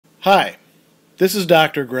Hi, this is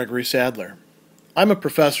Dr. Gregory Sadler. I'm a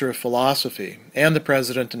professor of philosophy and the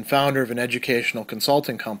president and founder of an educational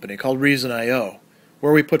consulting company called Reason.io,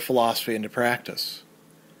 where we put philosophy into practice.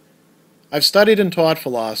 I've studied and taught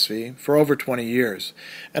philosophy for over 20 years,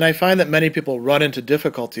 and I find that many people run into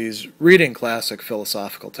difficulties reading classic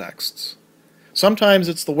philosophical texts. Sometimes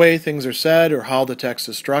it's the way things are said or how the text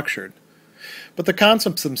is structured. But the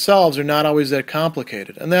concepts themselves are not always that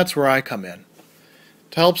complicated, and that's where I come in.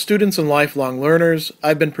 To help students and lifelong learners,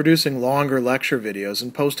 I've been producing longer lecture videos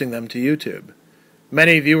and posting them to YouTube.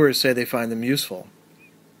 Many viewers say they find them useful.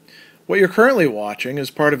 What you're currently watching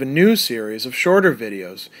is part of a new series of shorter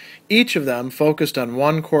videos, each of them focused on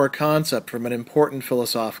one core concept from an important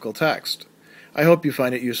philosophical text. I hope you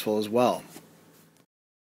find it useful as well.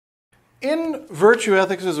 In Virtue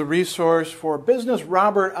Ethics as a Resource for Business,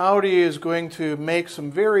 Robert Audi is going to make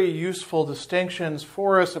some very useful distinctions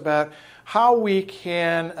for us about how we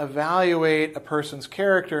can evaluate a person's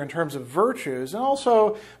character in terms of virtues and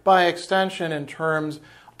also, by extension, in terms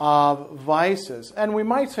of vices. And we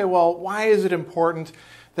might say, well, why is it important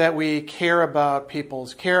that we care about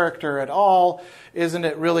people's character at all? Isn't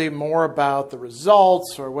it really more about the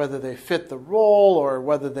results or whether they fit the role or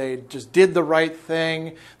whether they just did the right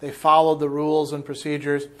thing, they followed the rules and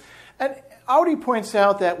procedures? And Audi points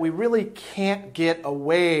out that we really can't get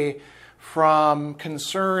away from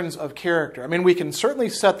concerns of character. I mean, we can certainly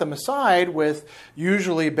set them aside with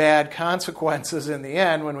usually bad consequences in the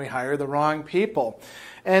end when we hire the wrong people.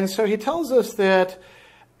 And so he tells us that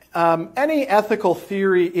any ethical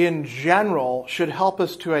theory in general should help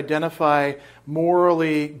us to identify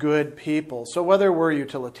morally good people. So whether we're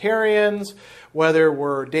utilitarians, whether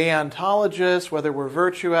we're deontologists, whether we're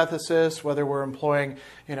virtue ethicists, whether we're employing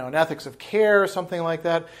an ethics of care or something like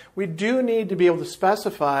that, we do need to be able to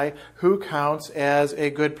specify who counts as a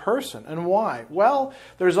good person and why. Well,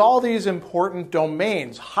 there's all these important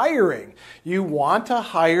domains. Hiring. You want to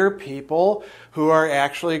hire people who are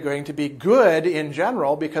actually going to be good in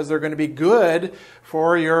general because they're going to be good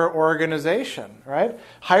for your organization, right?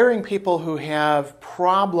 Hiring people who have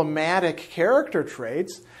problematic character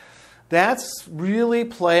traits, that's really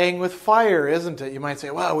playing with fire, isn't it? You might say,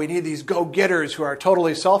 well, we need these go-getters who are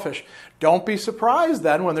totally selfish. Don't be surprised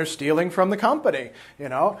then when they're stealing from the company,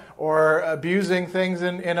 or abusing things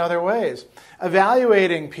in other ways.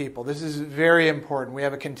 Evaluating people, this is very important. We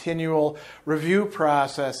have a continual review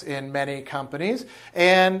process in many companies,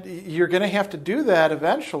 and you're going to have to do that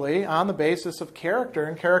eventually on the basis of character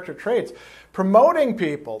and character traits. Promoting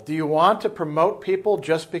people. Do you want to promote people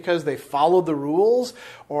just because they followed the rules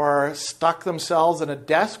or stuck themselves in a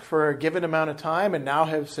desk for a given amount of time and now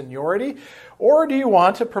have seniority? Or do you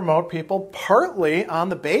want to promote people partly on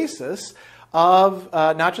the basis of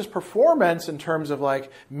not just performance in terms of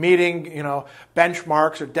like meeting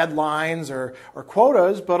benchmarks or deadlines or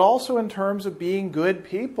quotas, but also in terms of being good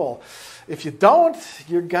people? If you don't,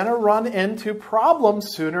 you're going to run into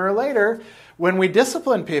problems sooner or later. When we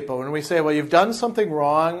discipline people, when we say, well, you've done something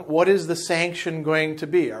wrong, what is the sanction going to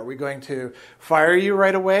be? Are we going to fire you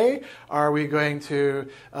right away? Are we going to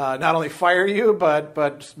not only fire you,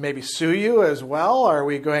 but maybe sue you as well? Are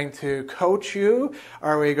we going to coach you?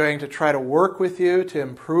 Are we going to try to work with you to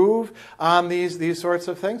improve on these sorts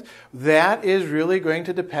of things? That is really going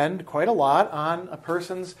to depend quite a lot on a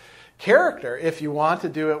person's character if you want to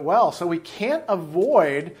do it well. So we can't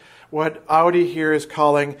avoid what Audi here is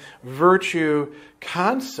calling virtue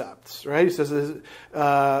concepts, right? He says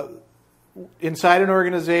inside an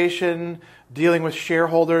organization, dealing with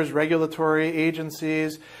shareholders, regulatory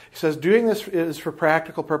agencies, he says doing this is for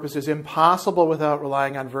practical purposes impossible without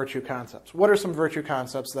relying on virtue concepts. What are some virtue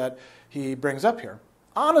concepts that he brings up here?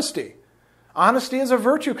 Honesty. Honesty is a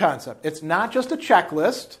virtue concept. It's not just a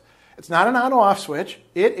checklist. It's not an on-off switch.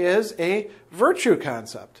 It is a virtue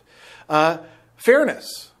concept.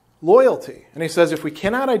 Fairness. Loyalty. And he says if we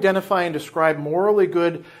cannot identify and describe morally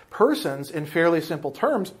good persons in fairly simple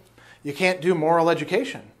terms, you can't do moral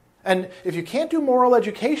education. And if you can't do moral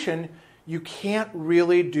education, you can't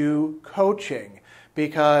really do coaching,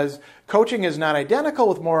 because coaching is not identical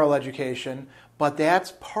with moral education, but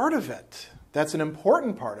that's part of it. That's an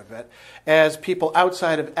important part of it, as people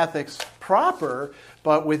outside of ethics proper,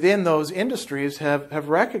 but within those industries have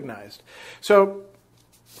recognized. So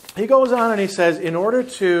he goes on and he says, in order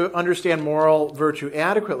to understand moral virtue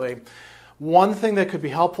adequately, one thing that could be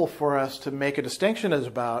helpful for us to make a distinction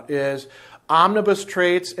is omnibus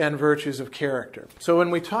traits and virtues of character. So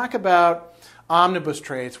when we talk about omnibus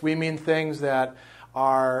traits, we mean things that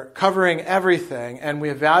are covering everything, and we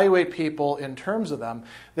evaluate people in terms of them.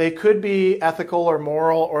 They could be ethical or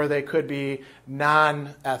moral, or they could be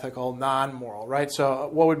non-ethical, non-moral, right? So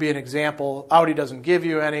what would be an example? Audi doesn't give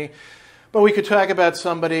you any, but we could talk about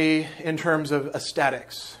somebody in terms of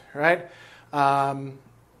aesthetics, right?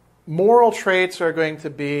 Moral traits are going to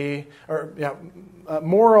be,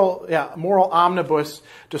 moral omnibus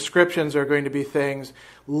descriptions are going to be things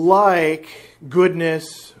like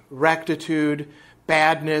goodness, rectitude,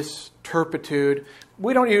 badness, turpitude.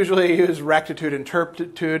 We don't usually use rectitude and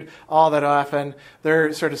turpitude all that often.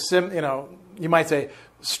 They're sort of, you might say,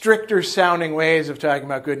 stricter sounding ways of talking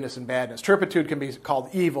about goodness and badness. Turpitude can be called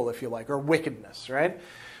evil, if you like, or wickedness, right?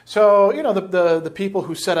 So, the people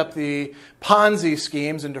who set up the Ponzi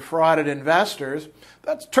schemes and defrauded investors,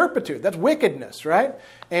 that's turpitude, that's wickedness, right?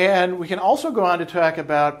 And we can also go on to talk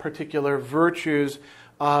about particular virtues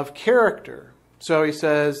of character. So he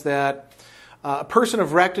says that a person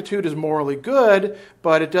of rectitude is morally good,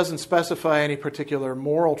 but it doesn't specify any particular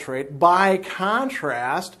moral trait. By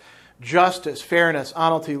contrast, justice, fairness,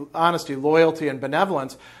 honesty, loyalty, and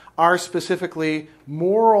benevolence are specifically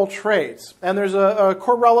moral traits. And there's a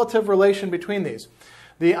correlative relation between these.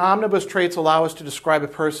 The omnibus traits allow us to describe a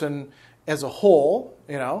person as a whole,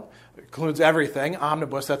 includes everything.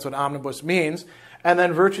 Omnibus, that's what omnibus means. And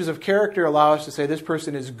then virtues of character allow us to say this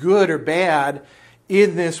person is good or bad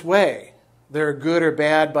in this way. They're good or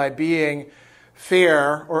bad by being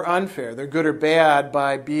fair or unfair. They're good or bad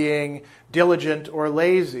by being diligent or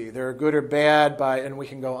lazy. They're good or bad by, and we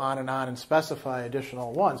can go on and specify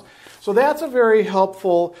additional ones. So that's a very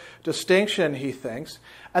helpful distinction, he thinks.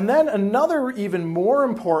 And then another even more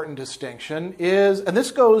important distinction is, and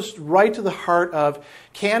this goes right to the heart of,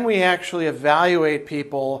 can we actually evaluate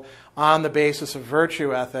people on the basis of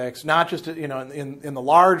virtue ethics, not just in the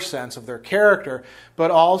large sense of their character, but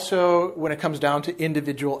also when it comes down to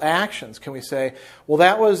individual actions. Can we say, well,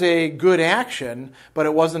 that was a good action, but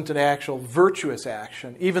it wasn't an actual virtuous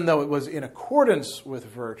action, even though it was in accordance with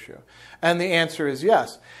virtue? And the answer is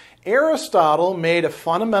yes. Aristotle made a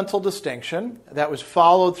fundamental distinction that was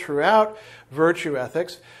followed throughout virtue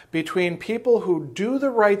ethics between people who do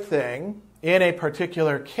the right thing in a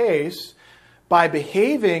particular case by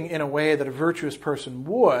behaving in a way that a virtuous person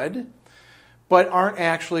would, but aren't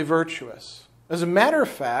actually virtuous. As a matter of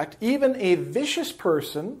fact, even a vicious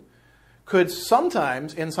person could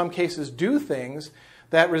sometimes, in some cases, do things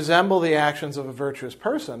that resemble the actions of a virtuous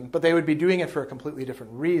person, but they would be doing it for a completely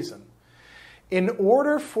different reason. In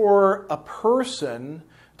order for a person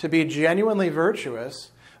to be genuinely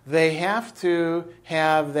virtuous, they have to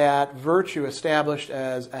have that virtue established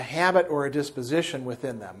as a habit or a disposition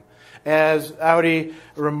within them. As Audi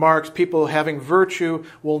remarks, people having virtue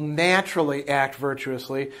will naturally act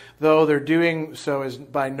virtuously, though their doing so is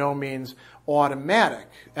by no means automatic.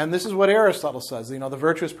 And this is what Aristotle says. The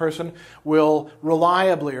virtuous person will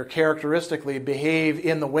reliably or characteristically behave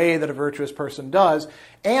in the way that a virtuous person does,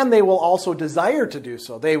 and they will also desire to do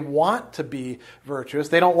so. They want to be virtuous.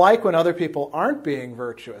 They don't like when other people aren't being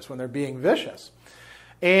virtuous, when they're being vicious.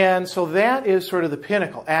 And so that is sort of the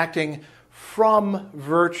pinnacle, acting from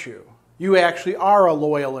virtue. You actually are a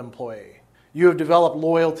loyal employee. You have developed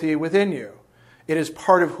loyalty within you. It is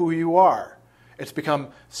part of who you are. It's become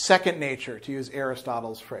second nature, to use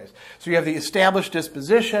Aristotle's phrase. So you have the established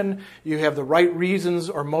disposition, you have the right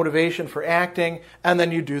reasons or motivation for acting, and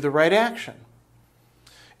then you do the right action.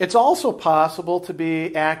 It's also possible to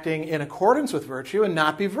be acting in accordance with virtue and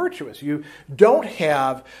not be virtuous. You don't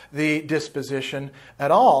have the disposition at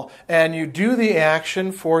all, and you do the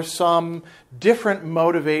action for some different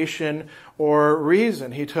motivation or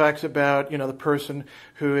reason. He talks about, the person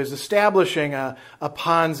who is establishing a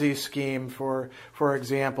Ponzi scheme, for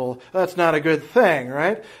example. That's not a good thing,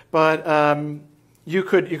 right? But you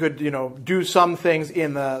could do some things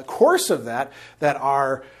in the course of that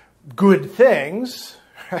are good things.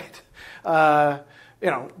 Right?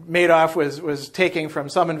 Madoff was taking from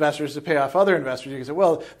some investors to pay off other investors. You can say,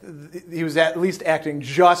 well, he was at least acting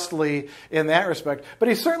justly in that respect, but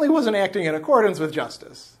he certainly wasn't acting in accordance with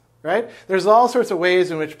justice, right? There's all sorts of ways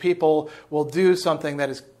in which people will do something that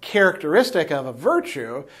is characteristic of a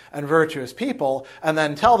virtue and virtuous people and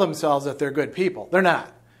then tell themselves that they're good people. They're not.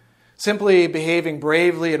 Simply behaving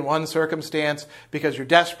bravely in one circumstance because you're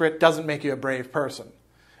desperate doesn't make you a brave person.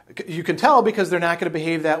 You can tell because they're not going to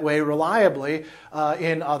behave that way reliably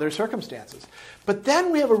in other circumstances. But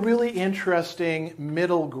then we have a really interesting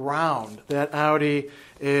middle ground that Audi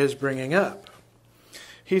is bringing up.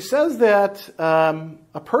 He says that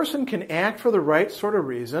a person can act for the right sort of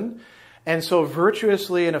reason, and so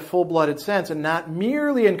virtuously in a full-blooded sense, and not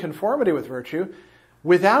merely in conformity with virtue,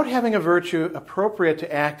 without having a virtue appropriate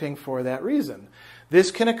to acting for that reason. This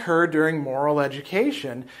can occur during moral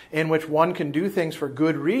education, in which one can do things for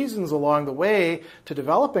good reasons along the way to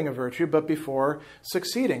developing a virtue, but before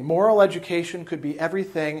succeeding. Moral education could be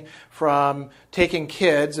everything from taking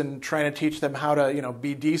kids and trying to teach them how to,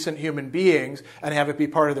 be decent human beings and have it be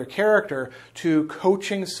part of their character, to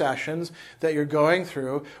coaching sessions that you're going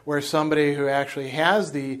through where somebody who actually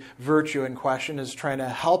has the virtue in question is trying to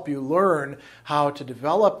help you learn how to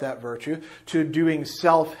develop that virtue, to doing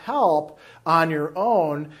self-help on your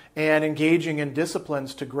own and engaging in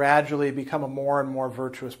disciplines to gradually become a more and more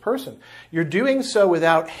virtuous person. You're doing so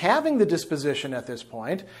without having the disposition at this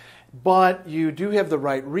point, but you do have the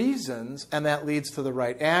right reasons, and that leads to the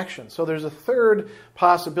right action. So there's a third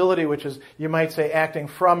possibility, which is, you might say, acting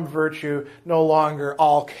from virtue, no longer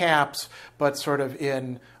all caps, but sort of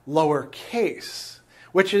in lower case,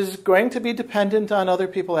 which is going to be dependent on other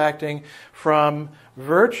people acting from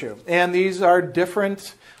virtue. And these are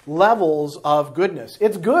different levels of goodness.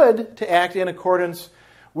 It's good to act in accordance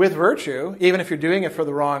with virtue, even if you're doing it for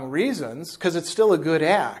the wrong reasons, because it's still a good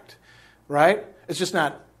act, right? It's just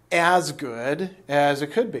not as good as it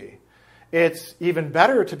could be. It's even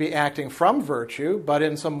better to be acting from virtue, but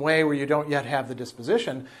in some way where you don't yet have the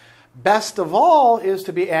disposition. Best of all is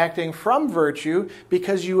to be acting from virtue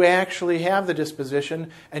because you actually have the disposition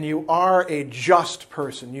and you are a just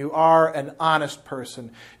person. You are an honest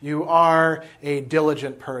person. You are a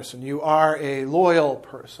diligent person. You are a loyal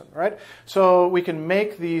person, right? So we can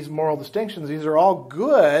make these moral distinctions. These are all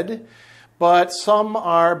good, but some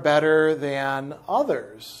are better than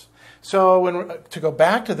others. So to go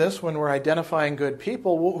back to this, when we're identifying good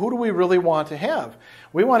people, who do we really want to have?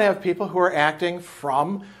 We want to have people who are acting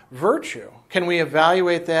from virtue. Can we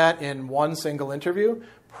evaluate that in one single interview?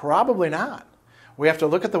 Probably not. We have to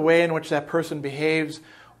look at the way in which that person behaves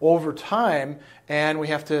over time, and we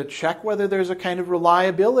have to check whether there's a kind of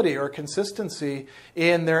reliability or consistency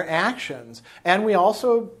in their actions. And we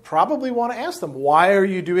also probably want to ask them, why are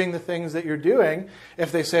you doing the things that you're doing?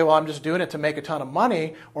 If they say, well, I'm just doing it to make a ton of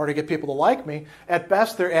money or to get people to like me, at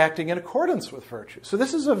best they're acting in accordance with virtue. So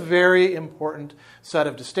this is a very important set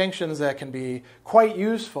of distinctions that can be quite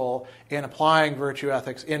useful in applying virtue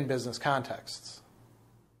ethics in business contexts.